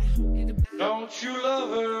 Don't you love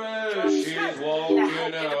her as she's walking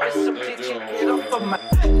out the door?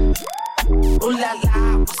 Ooh la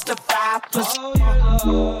la, what's the vibe? Pussy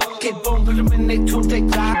okay, boom, put them in they tune, they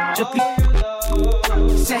glide to be.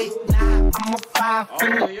 Say nah, I'm a five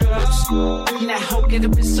from the drugs. Me that hoe get a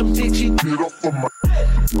bitch some dick, she get off of my.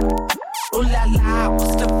 Ooh la la,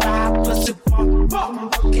 what's the vibe? Pussy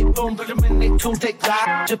okay, boom, put them in they tune, they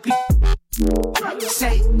glide to be.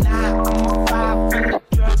 Say nah, I'm a five from the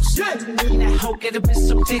drugs. Me that hoe get a bitch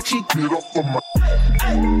some dick, she get off of my.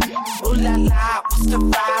 Ooh la la, what's the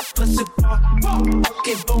vibe? Pussy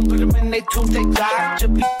okay, boom, put them in they tune, they glide to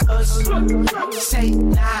because. Say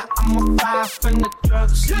nah, I'm a five from the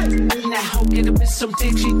drugs. Me that hoe get a bitch some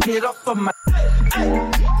dick, she get off of my.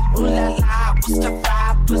 Ooh la la, what's the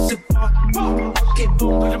vibe? Pussy okay,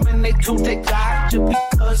 boom, put them in they tune, they glide to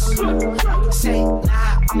because. Say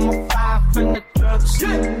nah, I'm a five from the drugs. Me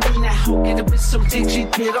that hoe get a bitch some dick, she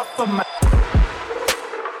get off of my.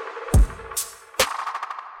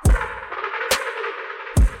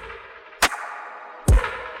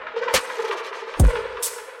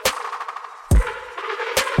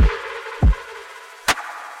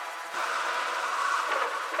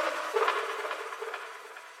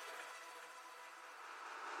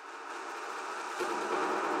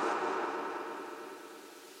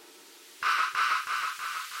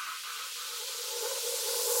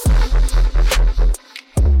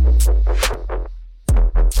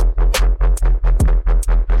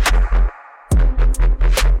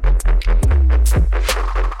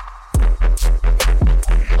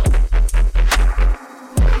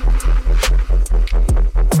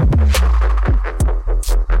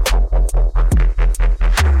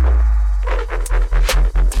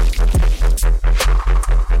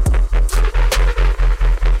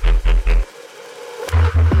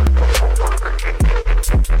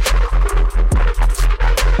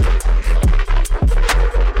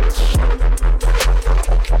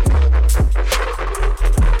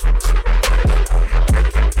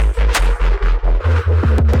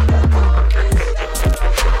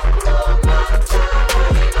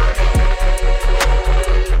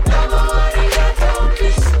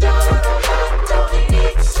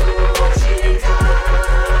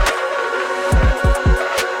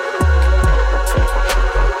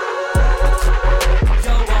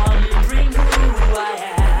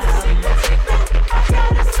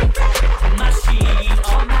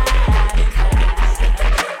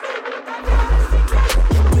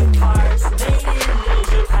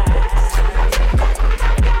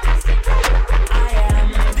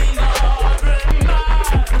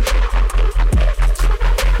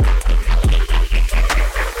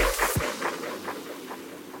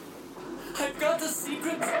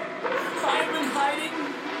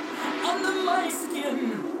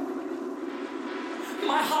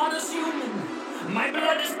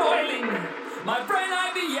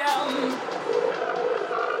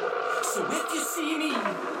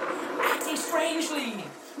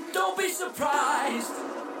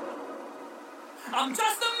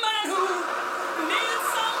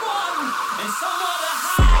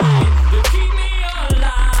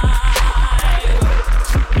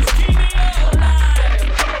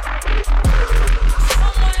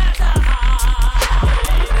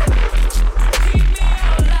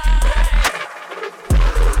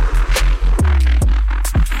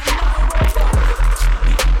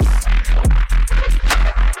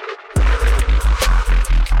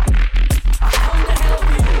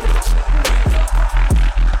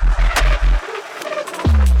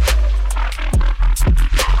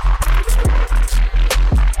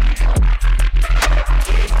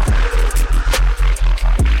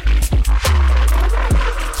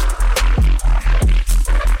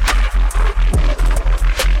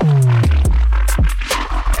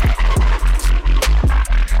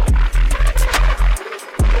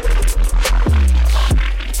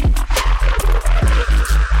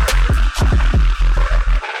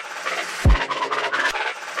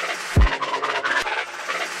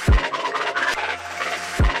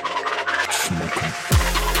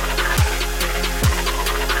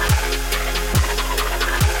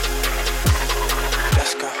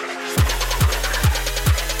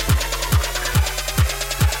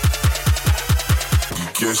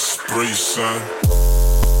 spree, son.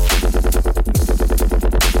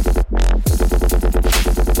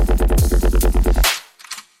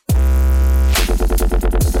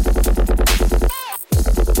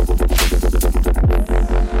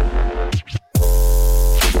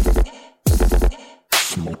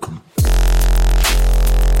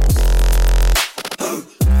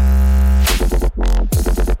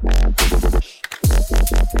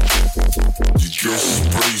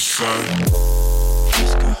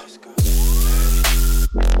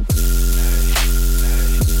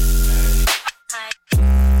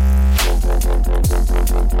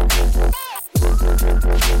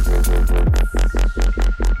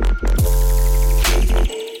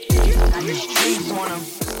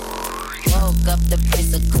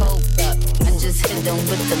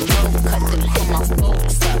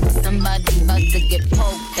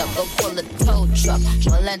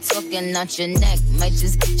 Out your neck, might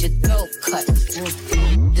just get your throat cut.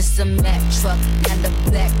 This a Mack truck, and a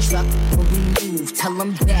black truck. When we move, tell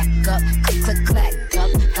them back up. Click, click, clack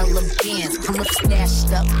up. Hella bands, pull up,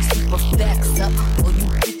 stashed up. Super facts up. All you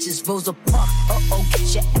bitches, Rosa Parks. Uh-oh,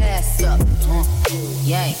 get your ass up.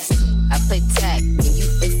 Yikes, I play tag, and you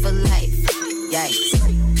play for life. Yikes,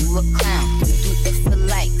 you a clown, you do it for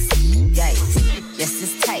likes. Yikes, yes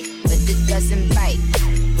it's tight, but it doesn't bite.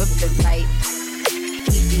 Whip it right.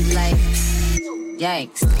 Like,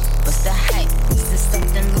 yikes, what's the hype? Is this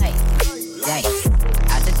something light? Yikes,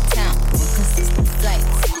 out of town, on consistent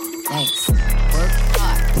flights. Yikes, work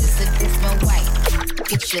hard, it's a different white.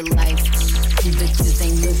 Get your life, you bitches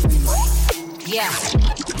ain't living right. Yeah,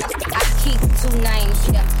 I keep 2 9s,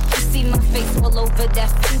 yeah. You see my face all over that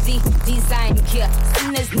Fendi design, yeah.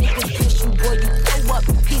 Soon as niggas push you, boy, you throw up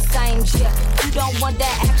peace signs, yeah. You don't want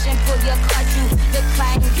that action, pull your card, you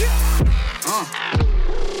decline,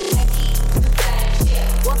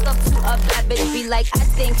 Walk up to a bad bitch, be like, I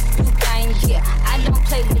think you kind, yeah. I don't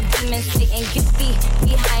play with demons, sitting, get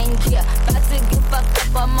behind, yeah. About to give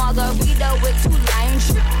fucked up a margarita with 2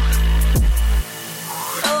 limes.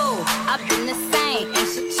 Oh, I've been the same, ain't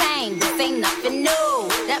shit changed, this ain't nothing new.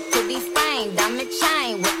 That pretty fine, diamond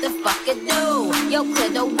chain, what the fuck it do? Yo,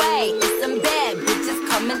 clear the way, it's some bad bitches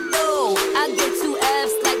coming through. I get 2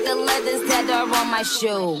 F's like the letters that are on my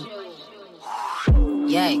shoe.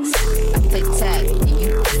 Yikes, I play tag, and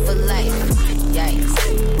you for life. Yikes,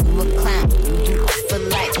 you a clown, you do for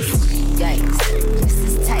life. Yikes, this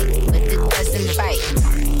is tight, but it doesn't bite.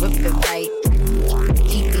 Whip it right,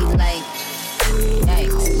 keep it light.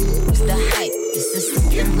 Yikes, what's the hype? This is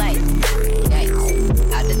something light.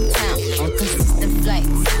 Yikes, out of town, on consistent flights.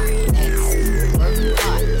 Yikes, work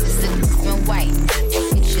hard, this is different white.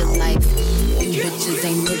 Get your life, you bitches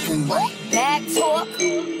ain't living right. Back talk.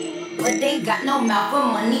 But they got no mouth for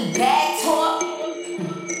money, bad talk.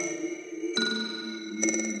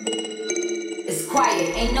 It's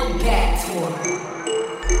quiet, ain't no bad talk.